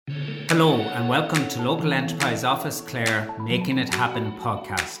Hello and welcome to Local Enterprise Office Clare Making It Happen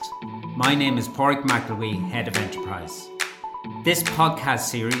podcast. My name is Pádraig McElwee, Head of Enterprise. This podcast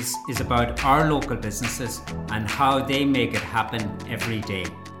series is about our local businesses and how they make it happen every day.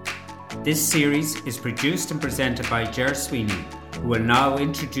 This series is produced and presented by Ger Sweeney, who will now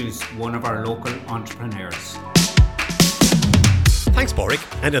introduce one of our local entrepreneurs. Thanks, Pádraig.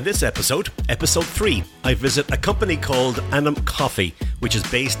 And in this episode 3, I visit a company called Anam Coffee, which is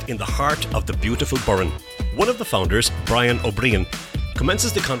based in the heart of the beautiful Burren. One of the founders, Brian O'Brien,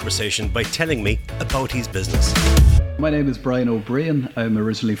 commences the conversation by telling me about his business. My name is Brian O'Brien. I'm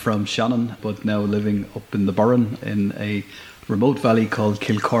originally from Shannon, but now living up in the Burren in a remote valley called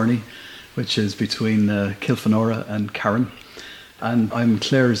Kilcorny, which is between Kilfenora and Carron. And I'm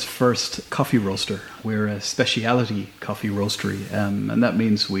Clare's first coffee roaster. We're a speciality coffee roastery, and that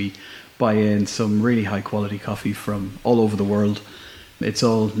means we buy in some really high quality coffee from all over the world. It's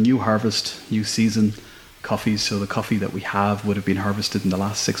all new harvest, new season coffees, so the coffee that we have would have been harvested in the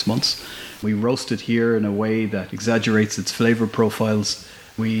last 6 months. We roast it here in a way that exaggerates its flavour profiles.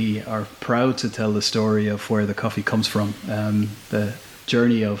 We are proud to tell the story of where the coffee comes from. The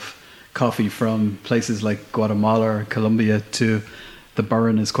journey of coffee from places like Guatemala or Colombia to the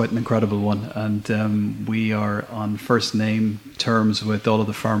Burren is quite an incredible one, and we are on first name terms with all of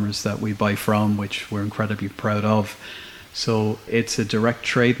the farmers that we buy from, which we're incredibly proud of. So it's a direct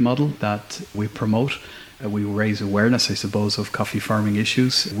trade model that we promote. We raise awareness, I suppose, of coffee farming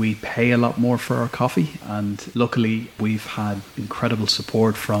issues. We pay a lot more for our coffee, and luckily we've had incredible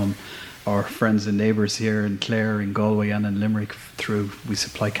support from our friends and neighbours here in Clare, in Galway and in Limerick. We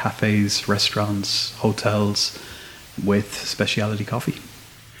supply cafes, restaurants, hotels with speciality coffee.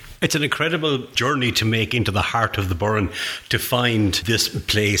 It's an incredible journey to make into the heart of the Burren to find this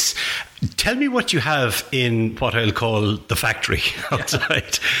place. Tell me what you have in what I'll call the factory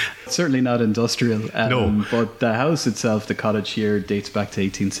outside. Certainly not industrial, no. But the house itself, the cottage here, dates back to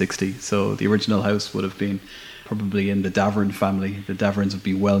 1860. So the original house would have been probably in the Davern family. The Daverns would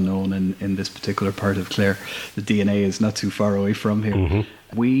be well known in this particular part of Clare. The DNA is not too far away from here. Mm-hmm.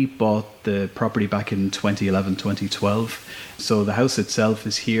 We bought the property back in 2011, 2012. So the house itself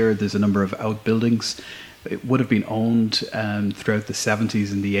is here. There's a number of outbuildings. It would have been owned throughout the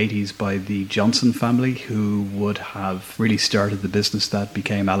 70s and the 80s by the Johnson family, who would have really started the business that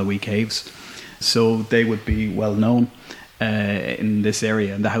became Allowee Caves. So they would be well known in this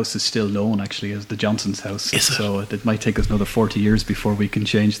area, and the house is still known actually as the Johnson's house. So it might take us another 40 years before we can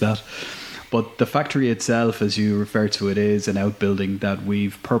change that. But the factory itself, as you refer to it, is an outbuilding that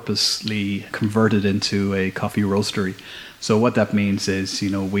we've purposely converted into a coffee roastery. So what that means is,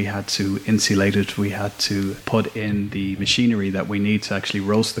 we had to insulate it. We had to put in the machinery that we need to actually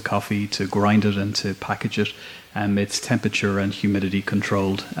roast the coffee, to grind it and to package it. It's temperature and humidity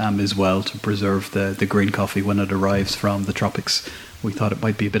controlled as well, to preserve the green coffee when it arrives from the tropics. We thought it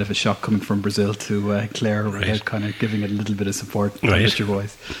might be a bit of a shock coming from Brazil to Clare, right, without kind of giving it a little bit of support,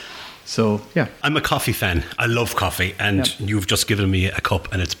 temperature-wise. So, yeah. I'm a coffee fan. I love coffee, and You've just given me a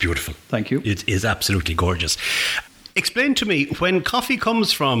cup, and it's beautiful. Thank you. It is absolutely gorgeous. Explain to me, when coffee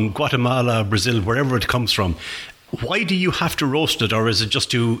comes from Guatemala, Brazil, wherever it comes from, why do you have to roast it, or is it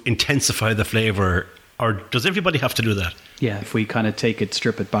just to intensify the flavour, or does everybody have to do that? Yeah, if we kind of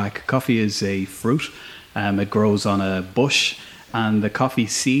strip it back, coffee is a fruit. It grows on a bush, and the coffee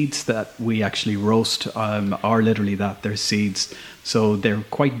seeds that we actually roast are literally that. They're seeds. So they're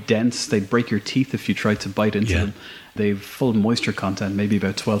quite dense. They'd break your teeth if you tried to bite into them. They've full moisture content, maybe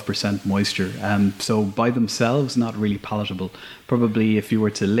about 12% moisture. So by themselves, not really palatable. Probably if you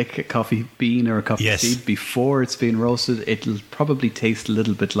were to lick a coffee bean or a coffee seed before it's been roasted, it'll probably taste a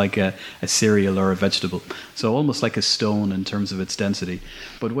little bit like a cereal or a vegetable. So almost like a stone in terms of its density.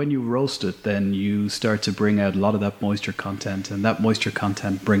 But when you roast it, then you start to bring out a lot of that moisture content, and that moisture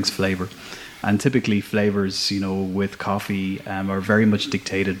content brings flavour. And typically flavors, with coffee are very much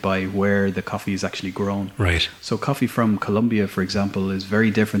dictated by where the coffee is actually grown. Right. So coffee from Colombia, for example, is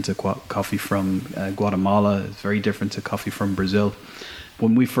very different to coffee from Guatemala. It's very different to coffee from Brazil.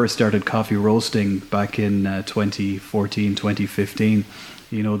 When we first started coffee roasting back in 2014, 2015,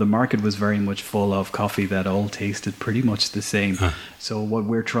 the market was very much full of coffee that all tasted pretty much the same. So what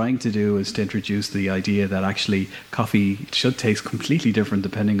we're trying to do is to introduce the idea that actually coffee should taste completely different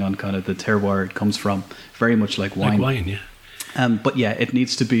depending on kind of the terroir it comes from, very much like wine. Like wine, yeah. But yeah, it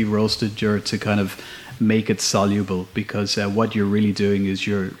needs to be roasted to kind of make it soluble, because what you're really doing is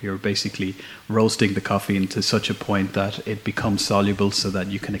you're basically roasting the coffee into such a point that it becomes soluble so that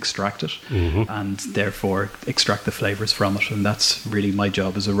you can extract it and therefore extract the flavors from it. And that's really my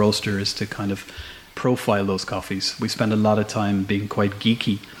job as a roaster, is to kind of profile those coffees. We spend a lot of time being quite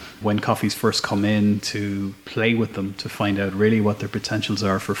geeky when coffees first come in, to play with them, to find out really what their potentials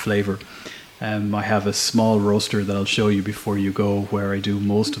are for flavour. I have a small roaster that I'll show you before you go, where I do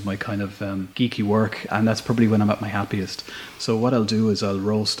most of my kind of geeky work, and that's probably when I'm at my happiest. So what I'll do is I'll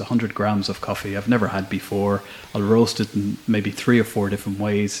roast 100 grams of coffee I've never had before. I'll roast it in maybe 3 or 4 different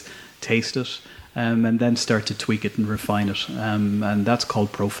ways, taste it, and then start to tweak it and refine it. And that's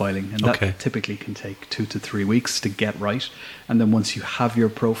called profiling. And that typically can take 2 to 3 weeks to get right. And then once you have your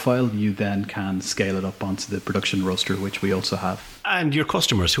profile, you then can scale it up onto the production roaster, which we also have. And your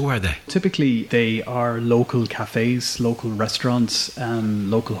customers, who are they? Typically, they are local cafes, local restaurants,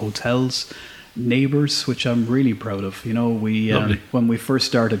 local hotels, neighbours, which I'm really proud of. You know, when we first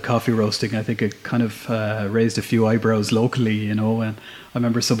started coffee roasting, I think it kind of raised a few eyebrows locally, you know, and I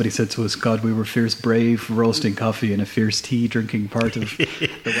remember somebody said to us, God, we were fierce brave roasting coffee in a fierce tea drinking part of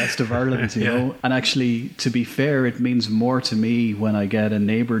the west of Ireland, you know. And actually, to be fair, it means more to me when I get a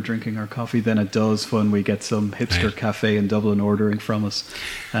neighbour drinking our coffee than it does when we get some hipster cafe in Dublin ordering from us.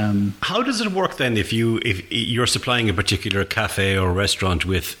 How does it work then if you're supplying a particular cafe or restaurant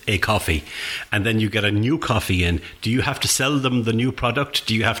with a coffee and then you get a new coffee in? Do you have to sell them the new product?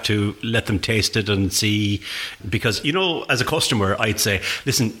 Do you have to let them taste it and see? Because, you know, as a customer, I'd say,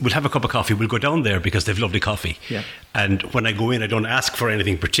 listen, we'll have a cup of coffee, we'll go down there because they've lovely coffee. Yeah. And when I go in, I don't ask for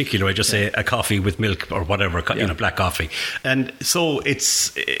anything particular. I just say a coffee with milk or whatever, you know, black coffee. And so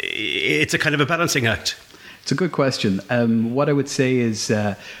it's a kind of a balancing act. It's a good question. What I would say is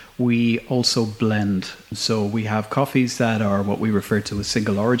we also blend. So we have coffees that are what we refer to as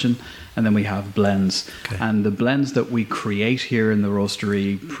single origin, and then we have blends. Okay. And the blends that we create here in the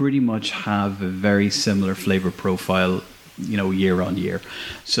roastery pretty much have a very similar flavour profile, you know, year on year.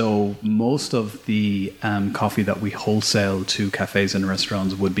 So most of the coffee that we wholesale to cafes and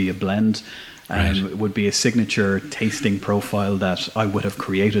restaurants would be a blend. It would be a signature tasting profile that I would have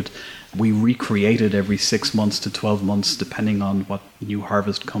created. We recreate it every 6 months to 12 months, depending on what new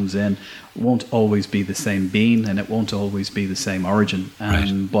harvest comes in. It won't always be the same bean, and it won't always be the same origin.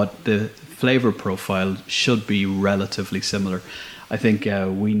 But the flavour profile should be relatively similar. I think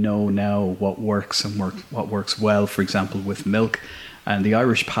we know now what works and what works well, for example, with milk. And the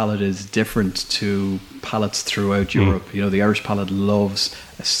Irish palate is different to palates throughout Europe. You know, the Irish palate loves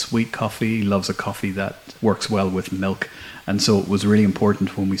a sweet coffee, loves a coffee that works well with milk. And so it was really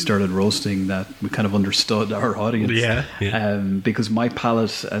important when we started roasting that we kind of understood our audience. Because my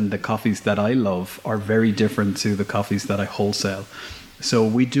palate and the coffees that I love are very different to the coffees that I wholesale. So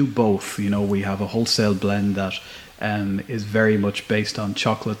we do both. You know, we have a wholesale blend that is very much based on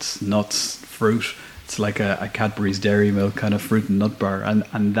chocolates, nuts, fruit. It's like a Cadbury's Dairy Milk kind of fruit and nut bar.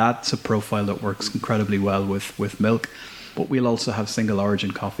 And that's a profile that works incredibly well with milk. But we'll also have single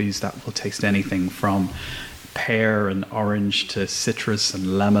origin coffees that will taste anything from pear and orange to citrus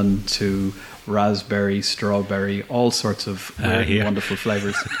and lemon to raspberry, strawberry, all sorts of wonderful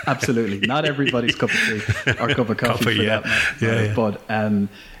flavours. Absolutely. Not everybody's cup of tea or cup of coffee for that matter. But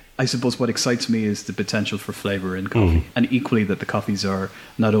I suppose what excites me is the potential for flavour in coffee, and equally that the coffees are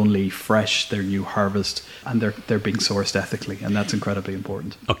not only fresh, they're new harvest, and they're being sourced ethically, and that's incredibly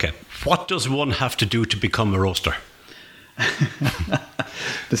important. Okay, what does one have to do to become a roaster?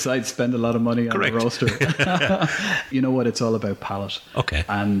 Besides spend a lot of money on a roaster. You know what, it's all about palate. Okay.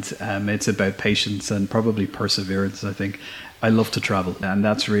 And it's about patience and probably perseverance, I think. I love to travel, and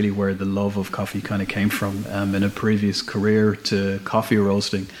that's really where the love of coffee kind of came from. In a previous career to coffee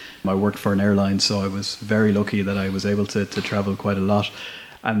roasting, I worked for an airline, so I was very lucky that I was able to travel quite a lot.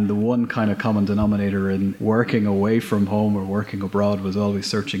 And the one kind of common denominator in working away from home or working abroad was always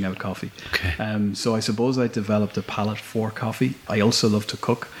searching out coffee. Okay. So I suppose I developed a palate for coffee. I also love to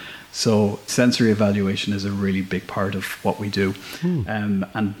cook. So sensory evaluation is a really big part of what we do,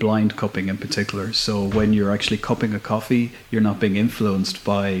 and blind cupping in particular. So when you're actually cupping a coffee, you're not being influenced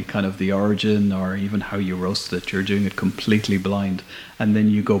by kind of the origin or even how you roasted it. You're doing it completely blind. And then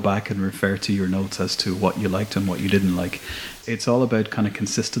you go back and refer to your notes as to what you liked and what you didn't like. It's all about kind of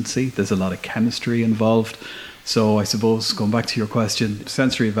consistency. There's a lot of chemistry involved. So I suppose, going back to your question,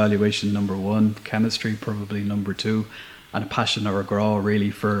 sensory evaluation, number one, chemistry, probably number two, and a passion or a graw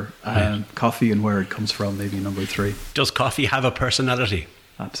really for coffee and where it comes from, maybe number three. Does coffee have a personality?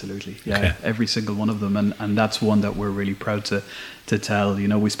 Absolutely, yeah. Okay. Every single one of them, and that's one that we're really proud to tell. You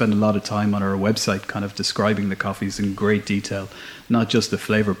know, we spend a lot of time on our website kind of describing the coffees in great detail, not just the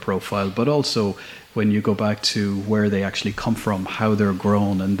flavour profile, but also when you go back to where they actually come from, how they're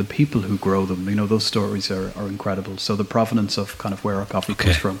grown, and the people who grow them, those stories are incredible. So the provenance of kind of where our coffee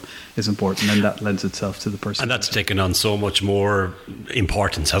comes from is important, and that lends itself to the person. And that's taken on so much more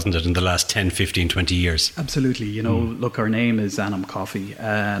importance, hasn't it, in the last 10, 15, 20 years? Absolutely. Look, our name is Anam Coffee,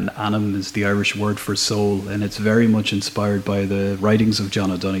 and Anam is the Irish word for soul, and it's very much inspired by the writings of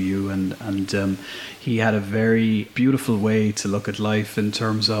John O'Donoghue, and he had a very beautiful way to look at life in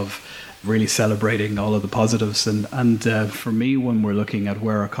terms of really celebrating all of the positives, and for me, when we're looking at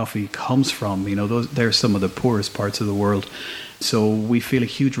where our coffee comes from, they're some of the poorest parts of the world. So we feel a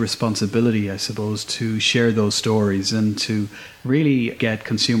huge responsibility, I suppose, to share those stories and to really get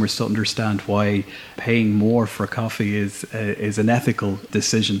consumers to understand why paying more for coffee is an ethical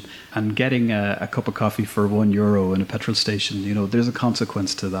decision, and getting a cup of coffee for €1 in a petrol station, there's a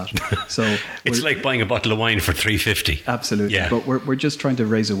consequence to that. So it's like buying a bottle of wine for $3.50. Absolutely. Yeah. But we're just trying to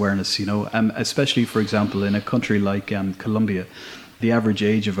raise awareness, especially, for example, in a country like Colombia. The average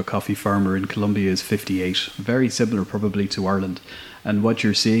age of a coffee farmer in Colombia is 58, very similar probably to Ireland. And what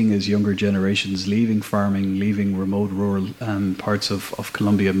you're seeing is younger generations leaving farming, leaving remote rural parts of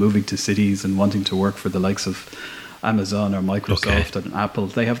Colombia, moving to cities and wanting to work for the likes of Amazon or Microsoft and Apple.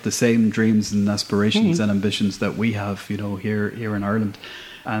 They have the same dreams and aspirations and ambitions that we have, here in Ireland,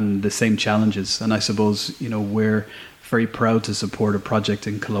 and the same challenges. And I suppose, we're very proud to support a project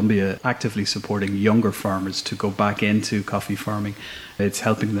in Colombia actively supporting younger farmers to go back into coffee farming. It's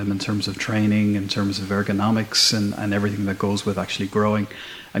helping them in terms of training, in terms of ergonomics and everything that goes with actually growing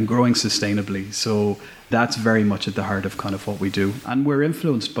and growing sustainably. So that's very much at the heart of kind of what we do. And we're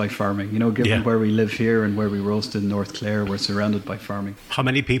influenced by farming, given where we live here and where we roast in North Clare, we're surrounded by farming. How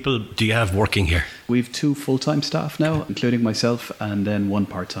many people do you have working here? We've 2 full-time staff now, including myself, and then 1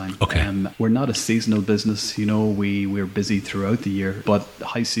 part-time. Okay. We're not a seasonal business, we're busy throughout the year, but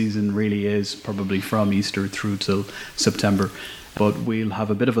high season really is probably from Easter through till September. But we'll have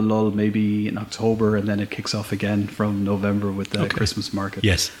a bit of a lull maybe in October, and then it kicks off again from November with the Christmas market.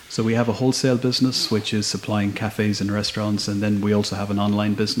 Yes. So we have a wholesale business, which is supplying cafes and restaurants, and then we also have an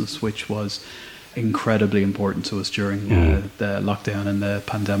online business, which was incredibly important to us during the lockdown and the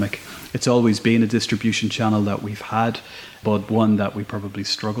pandemic. It's always been a distribution channel that we've had, but one that we probably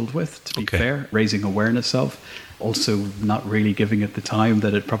struggled with, to be fair, raising awareness of. Also not really giving it the time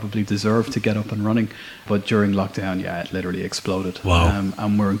that it probably deserved to get up and running. But during lockdown, it literally exploded. Wow.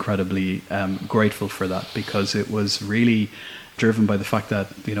 And we're incredibly grateful for that, because it was really driven by the fact that,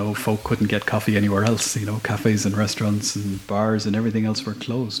 folk couldn't get coffee anywhere else. Cafes and restaurants and bars and everything else were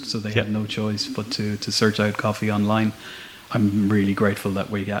closed. So they had no choice but to search out coffee online. I'm really grateful that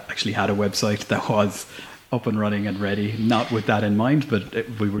we actually had a website that was up and running and ready, not with that in mind, but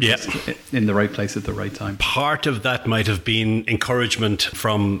we were just in the right place at the right time. Part of that might have been encouragement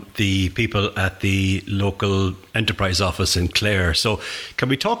from the people at the local enterprise office in Clare. So can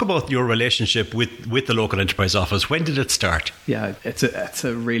we talk about your relationship with the local enterprise office? When did it start? Yeah, it's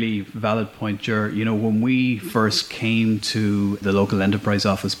a really valid point, Ger. When we first came to the local enterprise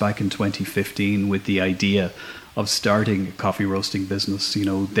office back in 2015 with the idea of starting a coffee roasting business,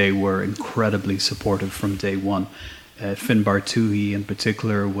 they were incredibly supportive from day one. Finbar Toohey in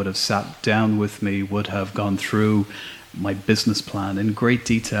particular would have sat down with me, would have gone through my business plan in great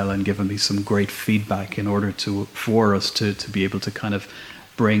detail and given me some great feedback in order for us to be able to kind of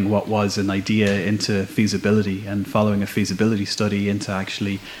bring what was an idea into feasibility, and following a feasibility study into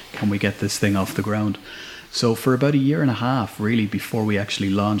actually, can we get this thing off the ground? So for about 1.5 years, really, before we actually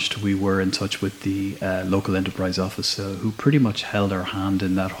launched, we were in touch with the local enterprise office, who pretty much held our hand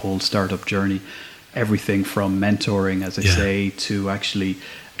in that whole startup journey. Everything from mentoring, as I say, to actually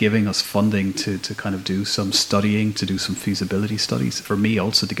giving us funding to kind of do some studying, to do some feasibility studies. For me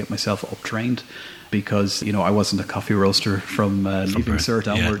also to get myself up-trained, because, I wasn't a coffee roaster from leaving cert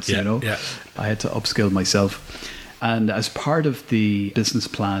onwards, I had to upskill myself. And as part of the business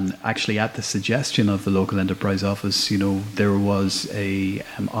plan, actually at the suggestion of the local enterprise office, there was a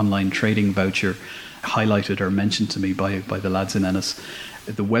online trading voucher highlighted or mentioned to me by the lads in Ennis.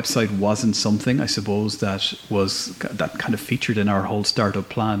 The website wasn't something, I suppose, that kind of featured in our whole startup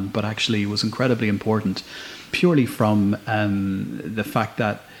plan, but actually was incredibly important, purely from the fact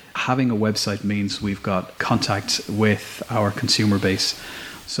that having a website means we've got contact with our consumer base.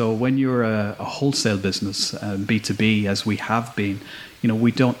 So when you're a wholesale business, B2B, as we have been,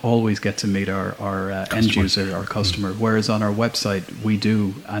 we don't always get to meet our end user, our customer. Whereas on our website, we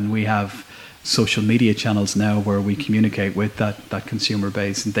do. And we have social media channels now where we communicate with that consumer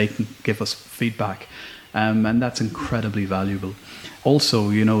base, and they can give us feedback. And that's incredibly valuable. Also,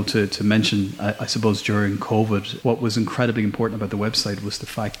 to mention, I suppose during COVID, what was incredibly important about the website was the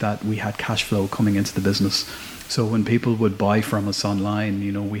fact that we had cash flow coming into the business. So when people would buy from us online,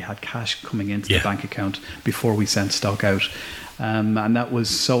 we had cash coming into the bank account before we sent stock out. And that was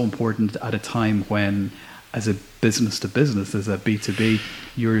so important at a time when, as a business to business, as a B2B,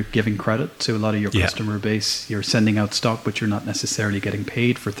 you're giving credit to a lot of your customer base. You're sending out stock, but you're not necessarily getting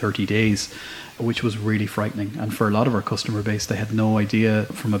paid for 30 days, which was really frightening. And for a lot of our customer base, they had no idea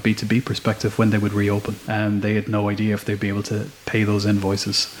from a B2B perspective when they would reopen. And they had no idea if they'd be able to pay those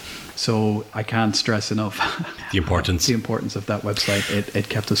invoices. So I can't stress enough the importance of that website. It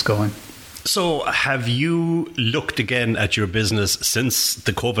kept us going. So have you looked again at your business since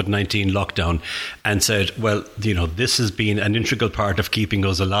the COVID-19 lockdown and said, well, this has been an integral part of keeping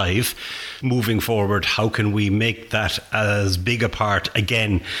us alive. Moving forward, how can we make that as big a part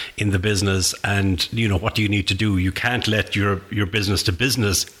again in the business? And, what do you need to do? You can't let your business to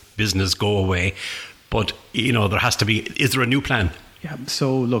business go away. But, there has to be, is there a new plan? Yeah.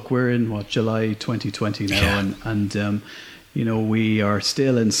 So look, we're in July 2020 now, and we are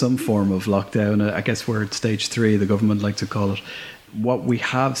still in some form of lockdown. I guess we're at stage 3, the government like to call it. What we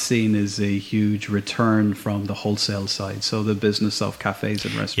have seen is a huge return from the wholesale side. So the business of cafes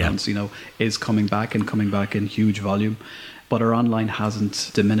and restaurants, is coming back in huge volume. But our online hasn't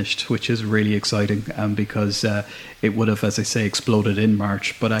diminished, which is really exciting because it would have, as I say, exploded in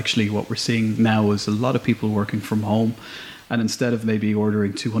March. But actually what we're seeing now is a lot of people working from home. And instead of maybe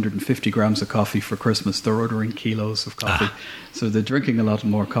ordering 250 grams of coffee for Christmas, they're ordering kilos of coffee. So they're drinking a lot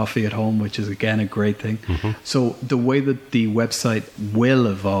more coffee at home, which is, again, a great thing. Mm-hmm. So the way that the website will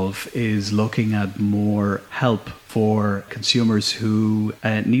evolve is looking at more help for consumers who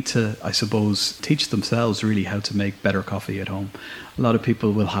need to, I suppose, teach themselves really how to make better coffee at home. A lot of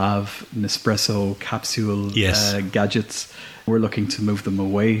people will have Nespresso capsule gadgets. We're looking to move them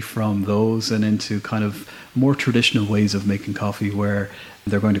away from those and into kind of more traditional ways of making coffee where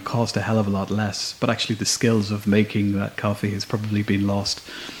they're going to cost a hell of a lot less, but actually the skills of making that coffee has probably been lost.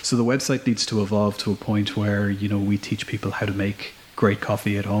 So the website needs to evolve to a point where, we teach people how to make great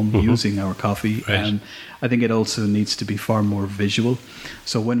coffee at home using our coffee. Right. I think it also needs to be far more visual.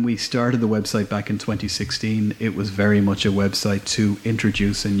 So when we started the website back in 2016, it was very much a website to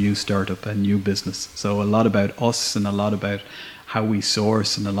introduce a new startup, a new business. So a lot about us and a lot about how we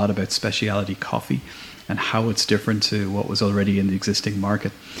source and a lot about specialty coffee and how it's different to what was already in the existing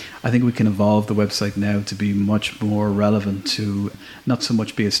market. I think we can evolve the website now to be much more relevant to not so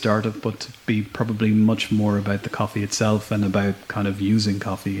much be a startup, but to be probably much more about the coffee itself and about kind of using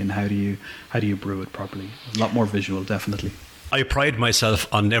coffee and how do you brew it properly. A lot more visual, definitely. I pride myself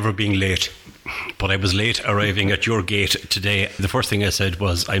on never being late, but I was late arriving at your gate today. The first thing I said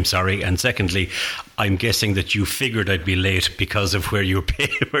was, I'm sorry. And secondly, I'm guessing that you figured I'd be late because of where you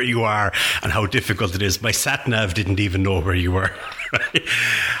are and how difficult it is. My sat-nav didn't even know where you were.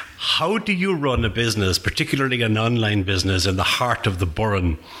 How do you run a business, particularly an online business, in the heart of the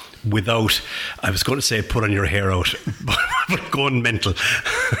Burren without, I was going to say put on your hair out, but going mental?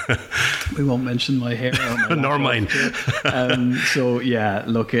 We won't mention my hair. Nor mine. So yeah,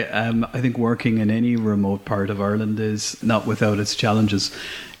 look, I think working in any remote part of Ireland is not without its challenges.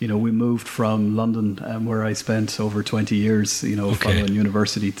 We moved from London, where I spent over 20 years, following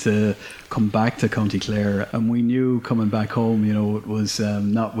university, to come back to County Clare. And we knew coming back home, it was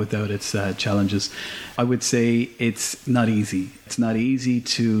not without its challenges. I would say it's not easy. It's not easy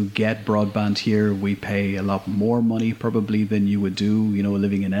to get broadband here. We pay a lot more money probably than you would do,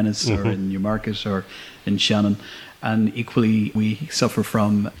 living in Ennis or in Newmarket or in Shannon. And equally, we suffer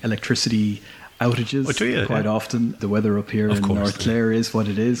from electricity outages quite often. The weather up here in North Clare is what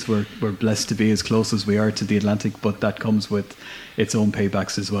it is. We're blessed to be as close as we are to the Atlantic, but that comes with its own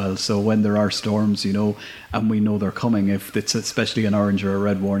paybacks as well. So when there are storms, and we know they're coming, if it's especially an orange or a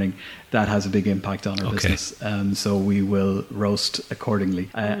red warning, that has a big impact on our business. So we will roast accordingly.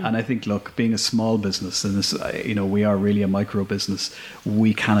 And I think, look, being a small business, and this, we are really a micro business,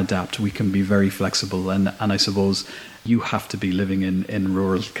 we can adapt. We can be very flexible. And I suppose you have to be living in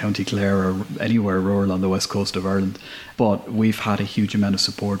rural County Clare or anywhere rural on the west coast of Ireland. But we've had a huge amount of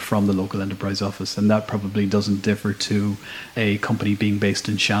support from the local enterprise office, and that probably doesn't differ to a company being based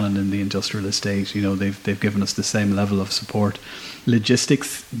in Shannon in the industrial estate. They've given us the same level of support.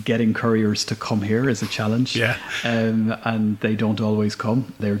 Logistics, getting couriers to come here is a challenge. Yeah. And they don't always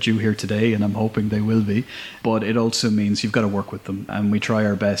come. They're due here today, and I'm hoping they will be. But it also means you've got to work with them. And we try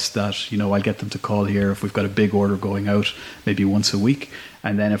our best that, I'll get them to call here if we've got a big order going out maybe once a week.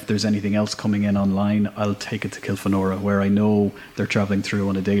 And then if there's anything else coming in online, I'll take it to Kilfenora, where I know they're travelling through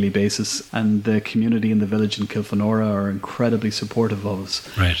on a daily basis. And the community in the village in Kilfenora are incredibly supportive of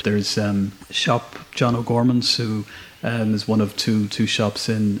us. Right. There's shop John O'Gorman's, who is one of two shops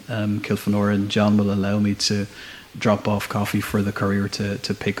in Kilfenora, and John will allow me to drop off coffee for the courier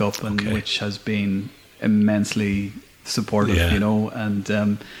to pick up, and which has been immensely supportive, Yeah. you know,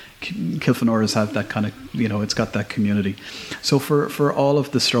 and Kilfenora's have that kind of, you know, it's got that community. So for all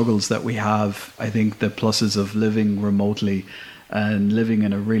of the struggles that we have, I think the pluses of living remotely and living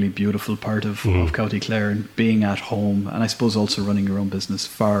in a really beautiful part of County Clare and being at home, and I suppose also running your own business,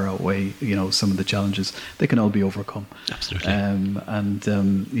 far outweigh, you know, some of the challenges. They can all be overcome. Absolutely.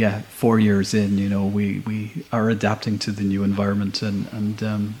 4 years in, you know, we are adapting to the new environment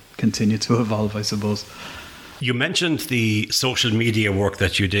and continue to evolve, I suppose. You mentioned the social media work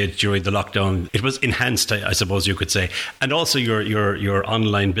that you did during the lockdown. It was enhanced, I suppose you could say, and also your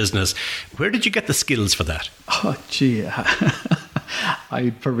online business. Where did you get the skills for that? Oh, gee,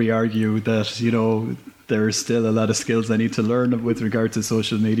 I'd probably argue that, you know, there's still a lot of skills I need to learn with regard to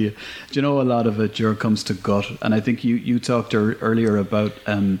social media. Do you know, a lot of it comes to gut, and I think you talked earlier about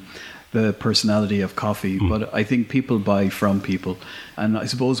the personality of coffee, but I think people buy from people. And I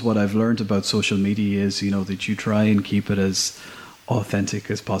suppose what I've learned about social media is, you know, that you try and keep it as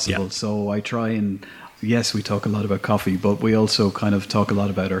authentic as possible. Yeah. So I try and, yes, we talk a lot about coffee, but we also kind of talk a lot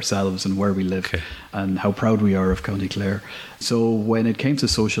about ourselves and where we live and how proud we are of County Clare. So when it came to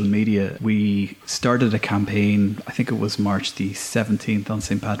social media, we started a campaign, I think it was March the 17th on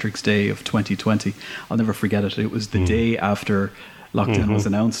St. Patrick's Day of 2020. I'll never forget it. It was the day after lockdown was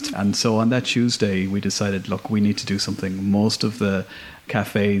announced, and so on that Tuesday we decided, look, we need to do something. Most of the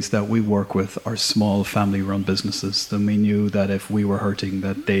cafes that we work with are small family run businesses, and we knew that if we were hurting,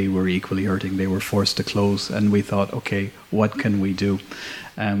 that they were equally hurting. They were forced to close, and we thought, okay, what can we do?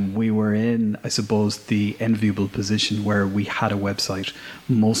 We were in, I suppose, the enviable position where we had a website.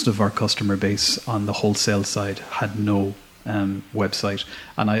 Most of our customer base on the wholesale side had no website,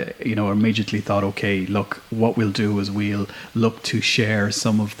 and I, you know, immediately thought, okay, look, what we'll do is we'll look to share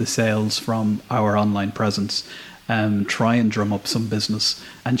some of the sales from our online presence, try and drum up some business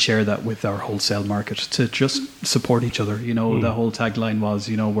and share that with our wholesale market to just support each other. You know, the whole tagline was,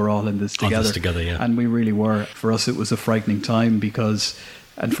 you know, we're all in this together. Yeah. And we really were. For us, it was a frightening time because,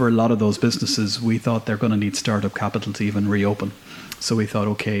 and for a lot of those businesses, we thought they're going to need startup capital to even reopen. So we thought,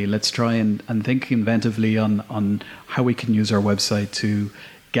 okay, let's try and think inventively on how we can use our website to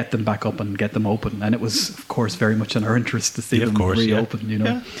get them back up and get them open. And it was, of course, very much in our interest to see them reopen, you know.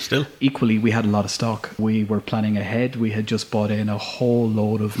 Yeah, still. Equally, we had a lot of stock. We were planning ahead. We had just bought in a whole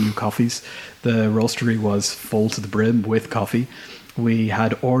load of new coffees. The roastery was full to the brim with coffee. We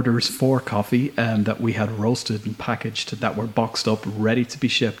had orders for coffee that we had roasted and packaged that were boxed up, ready to be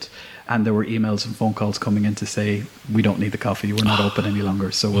shipped. And there were emails and phone calls coming in to say, we don't need the coffee, we're not open any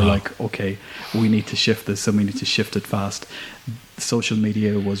longer. So we're like, okay, we need to shift this, and we need to shift it fast. Social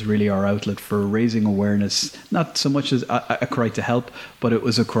media was really our outlet for raising awareness, not so much as a cry to help, but it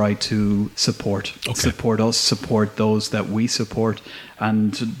was a cry to support. Support us, support those that we support.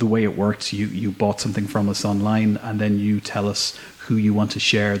 And the way it worked, you bought something from us online, and then you tell us who you want to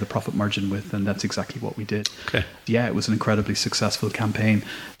share the profit margin with, and that's exactly what we did. Yeah, it was an incredibly successful campaign.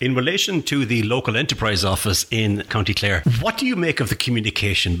 In relation to the local enterprise office in County Clare, what do you make of the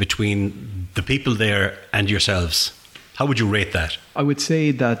communication between the people there and yourselves? How would you rate that? I would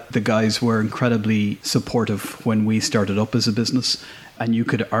say that the guys were incredibly supportive when we started up as a business. And you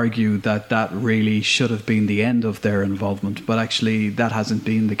could argue that that really should have been the end of their involvement, but actually that hasn't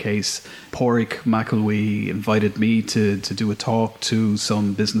been the case. Pádraig McElwee invited me to do a talk to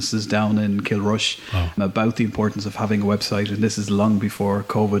some businesses down in Kilrush about the importance of having a website, and this is long before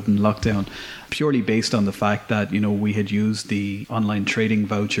COVID and lockdown, purely based on the fact that, you know, we had used the online trading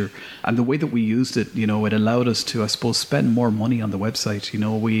voucher, and the way that we used it, you know, it allowed us to, I suppose, spend more money on the website. You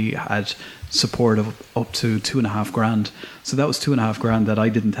know, we had support of up to $2,500. So that was $2,500 that I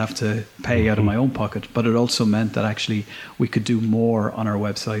didn't have to pay out of my own pocket, but it also meant that actually we could do more on our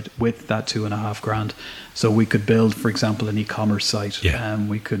website with that $2,500. So we could build, for example, an e-commerce site, and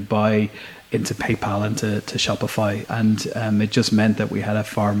we could buy into PayPal and to Shopify, and it just meant that we had a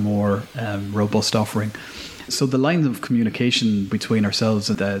far more robust offering. So the line of communication between ourselves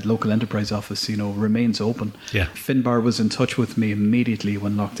and the local enterprise office, you know, remains open. Finbar was in touch with me immediately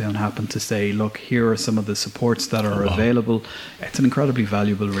when lockdown happened to say, look, here are some of the supports that are available. It's an incredibly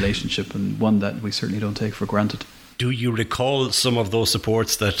valuable relationship, and one that we certainly don't take for granted. Do you recall some of those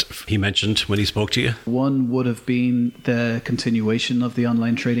supports that he mentioned when he spoke to you? One would have been the continuation of the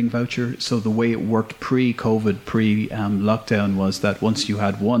online trading voucher. So the way it worked pre-COVID, pre-lockdown was that once you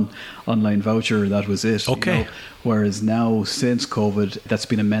had one online voucher, that was it. Okay. Whereas now, since COVID, that's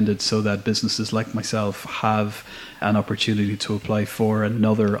been amended so that businesses like myself have an opportunity to apply for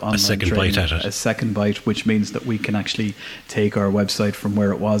another online second bite at it. A second bite, which means that we can actually take our website from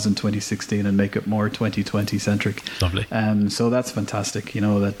where it was in 2016 and make it more 2020 centric. Lovely. So that's fantastic,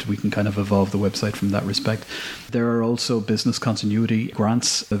 that we can kind of evolve the website from that respect. There are also business continuity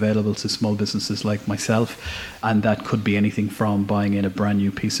grants available to small businesses like myself, and that could be anything from buying in a brand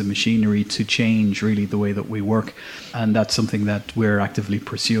new piece of machinery to change really the way that we work. And that's something that we're actively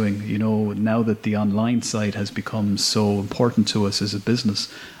pursuing. Now that the online side has become so important to us as a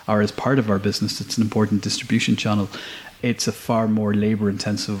business, or as part of our business, it's an important distribution channel. It's a far more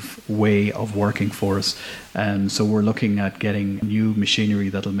labour-intensive way of working for us. So we're looking at getting new machinery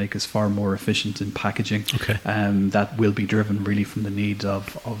that'll make us far more efficient in packaging. Okay. That will be driven really from the need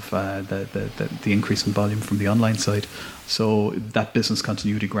of the increase in volume from the online side. So that business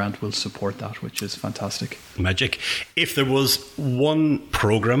continuity grant will support that, which is fantastic. Magic. If there was one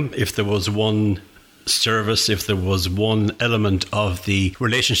program, if there was one service, if there was one element of the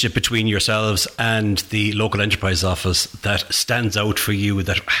relationship between yourselves and the local enterprise office that stands out for you,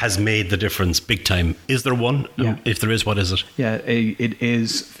 that has made the difference big time, is there one? Yeah. If there is, what is it? Yeah, it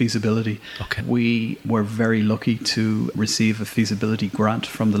is feasibility. Okay. We were very lucky to receive a feasibility grant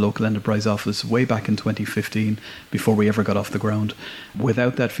from the local enterprise office way back in 2015, before we ever got off the ground.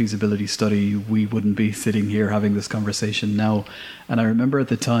 Without that feasibility study, we wouldn't be sitting here having this conversation now. And I remember at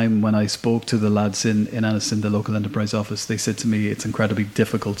the time when I spoke to the lads in Anniston, the local enterprise office, they said to me it's incredibly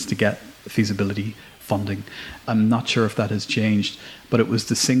difficult to get feasibility funding. I'm not sure if that has changed, but it was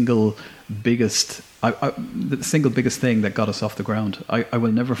the single biggest thing that got us off the ground. I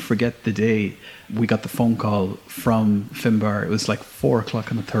will never forget the day we got the phone call from Finbar. It was like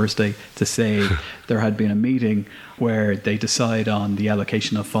 4:00 on a Thursday to say there had been a meeting where they decide on the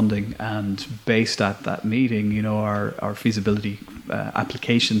allocation of funding, and based at that meeting, our feasibility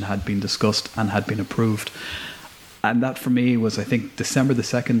application had been discussed and had been approved. And that for me was, I think, December the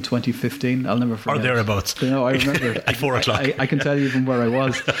 2nd, 2015. I'll never forget. Or thereabouts. I remember. At 4:00. I can tell you even where I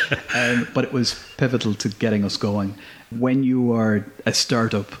was. But it was pivotal to getting us going. When you are a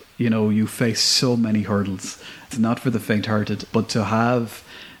startup, you face so many hurdles. It's not for the faint-hearted, but to have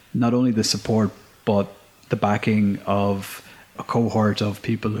not only the support, but the backing of a cohort of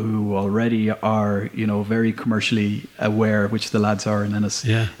people who already are, very commercially aware, which the lads are in Ennis.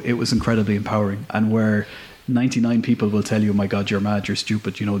 Yeah. It was incredibly empowering. And where 99 people will tell you, "My God, you're mad, you're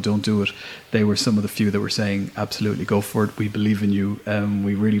stupid, don't do it," they were some of the few that were saying, "Absolutely, go for it. We believe in you.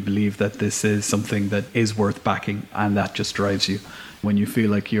 We really believe that this is something that is worth backing," and that just drives you. When you feel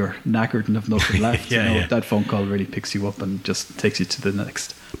like you're knackered and have nothing left, that phone call really picks you up and just takes you to the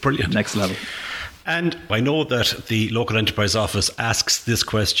next level. And I know that the local enterprise office asks this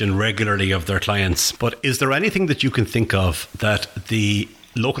question regularly of their clients, but is there anything that you can think of that the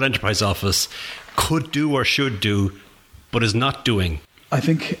local enterprise office could do or should do, but is not doing? I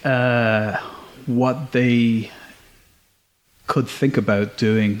think what they could think about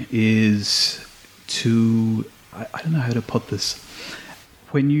doing is to, I don't know how to put this.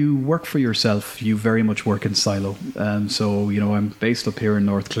 When you work for yourself, you very much work in silo. So, I'm based up here in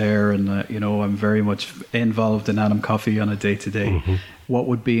North Clare, and, I'm very much involved in Anam Coffee on a day-to-day. Mm-hmm. What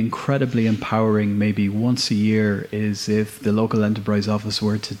would be incredibly empowering maybe once a year is if the local enterprise office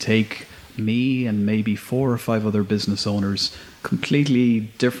were to take me and maybe 4 or 5 other business owners,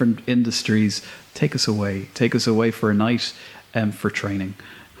 completely different industries, take us away for a night for training,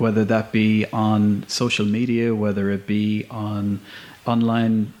 whether that be on social media, whether it be on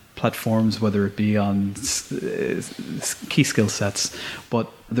online platforms, whether it be on key skill sets. But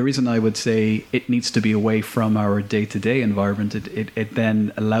the reason I would say it needs to be away from our day-to-day environment, it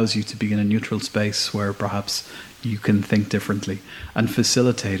then allows you to be in a neutral space where perhaps you can think differently and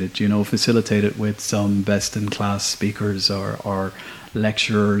facilitate it with some best-in-class speakers or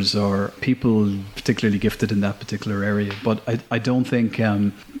lecturers or people particularly gifted in that particular area. But I don't think,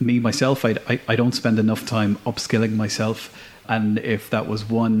 myself, I don't spend enough time upskilling myself. And if that was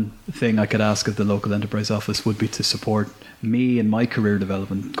one thing I could ask of the local enterprise office, would be to support me in my career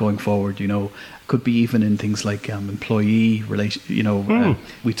development going forward. Could be even in things like employee relation.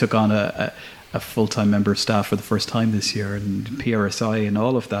 We took on a full-time member of staff for the first time this year, and PRSI and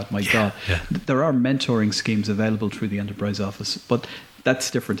all of that. My God, there are mentoring schemes available through the enterprise office, but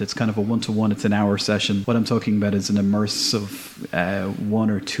That's different. It's kind of a one-to-one. It's an hour session. What I'm talking about is an immersive 1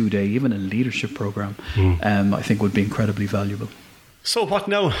 or 2 day, even a leadership program, I think would be incredibly valuable. So what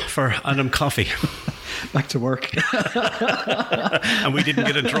now for Anam Coffee? Back to work. And we didn't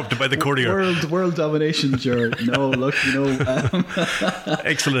get interrupted by the courier. World domination, Ger. No, look,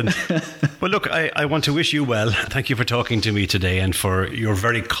 Excellent. Well, look, I want to wish you well. Thank you for talking to me today and for your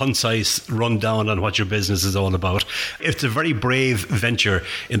very concise rundown on what your business is all about. It's a very brave venture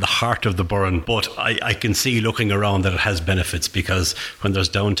in the heart of the Burren, but I can see looking around that it has benefits, because when there's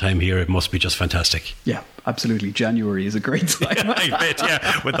downtime here, it must be just fantastic. Yeah, absolutely. January is a great time. I bet,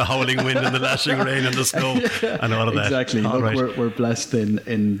 yeah, with the howling wind and the lashing rain and the snow and all of that. Exactly. All Look, right. we're blessed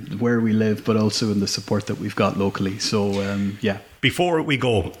in where we live, but also in the support that we've got locally. So, yeah. Before we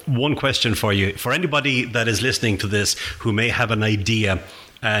go, one question for you. For anybody that is listening to this who may have an idea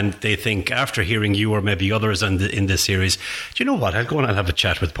and they think, after hearing you or maybe others in this series, do you know what, I'll go and I'll have a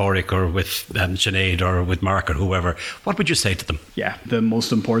chat with Pádraig or with Sinead or with Mark or whoever. What would you say to them? Yeah, the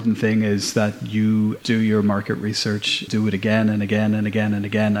most important thing is that you do your market research, do it again and again and again and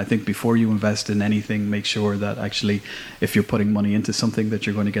again. I think before you invest in anything, make sure that actually, if you're putting money into something, that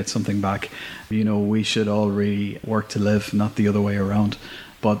you're going to get something back. We should all really work to live, not the other way around.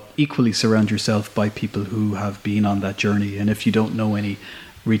 But equally surround yourself by people who have been on that journey. And if you don't know any,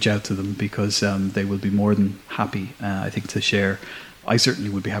 reach out to them, because they will be more than happy, I think, to share. I certainly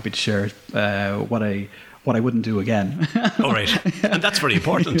would be happy to share what I wouldn't do again. All right. And that's very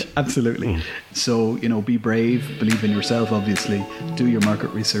important. Absolutely. So, be brave, believe in yourself, obviously, do your market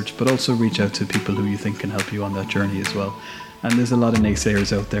research, but also reach out to people who you think can help you on that journey as well. And there's a lot of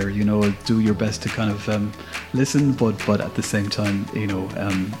naysayers out there, do your best to kind of listen, but at the same time,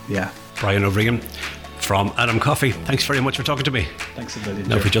 yeah. Brian O'Brien from Anam Coffee, thanks very much for talking to me. Thanks a million.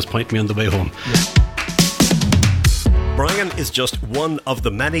 Now, if you just point me on the way home. Yeah. Brian is just one of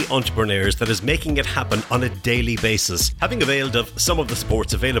the many entrepreneurs that is making it happen on a daily basis, having availed of some of the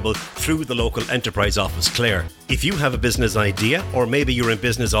supports available through the local enterprise office, Clare. If you have a business idea, or maybe you're in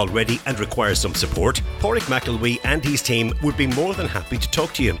business already and require some support, Pádraig McElwee and his team would be more than happy to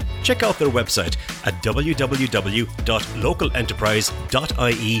talk to you. Check out their website at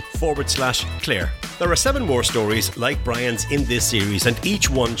www.localenterprise.ie/Clare. There are 7 more stories like Brian's in this series, and each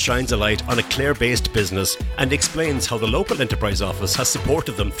one shines a light on a Clare-based business and explains how the local enterprise office has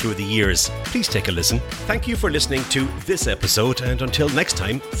supported them through the years. Please take a listen. Thank you for listening to this episode, and until next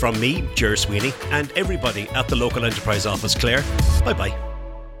time, from me, Ger Sweeney, and everybody at the local enterprise office, Clare, bye-bye.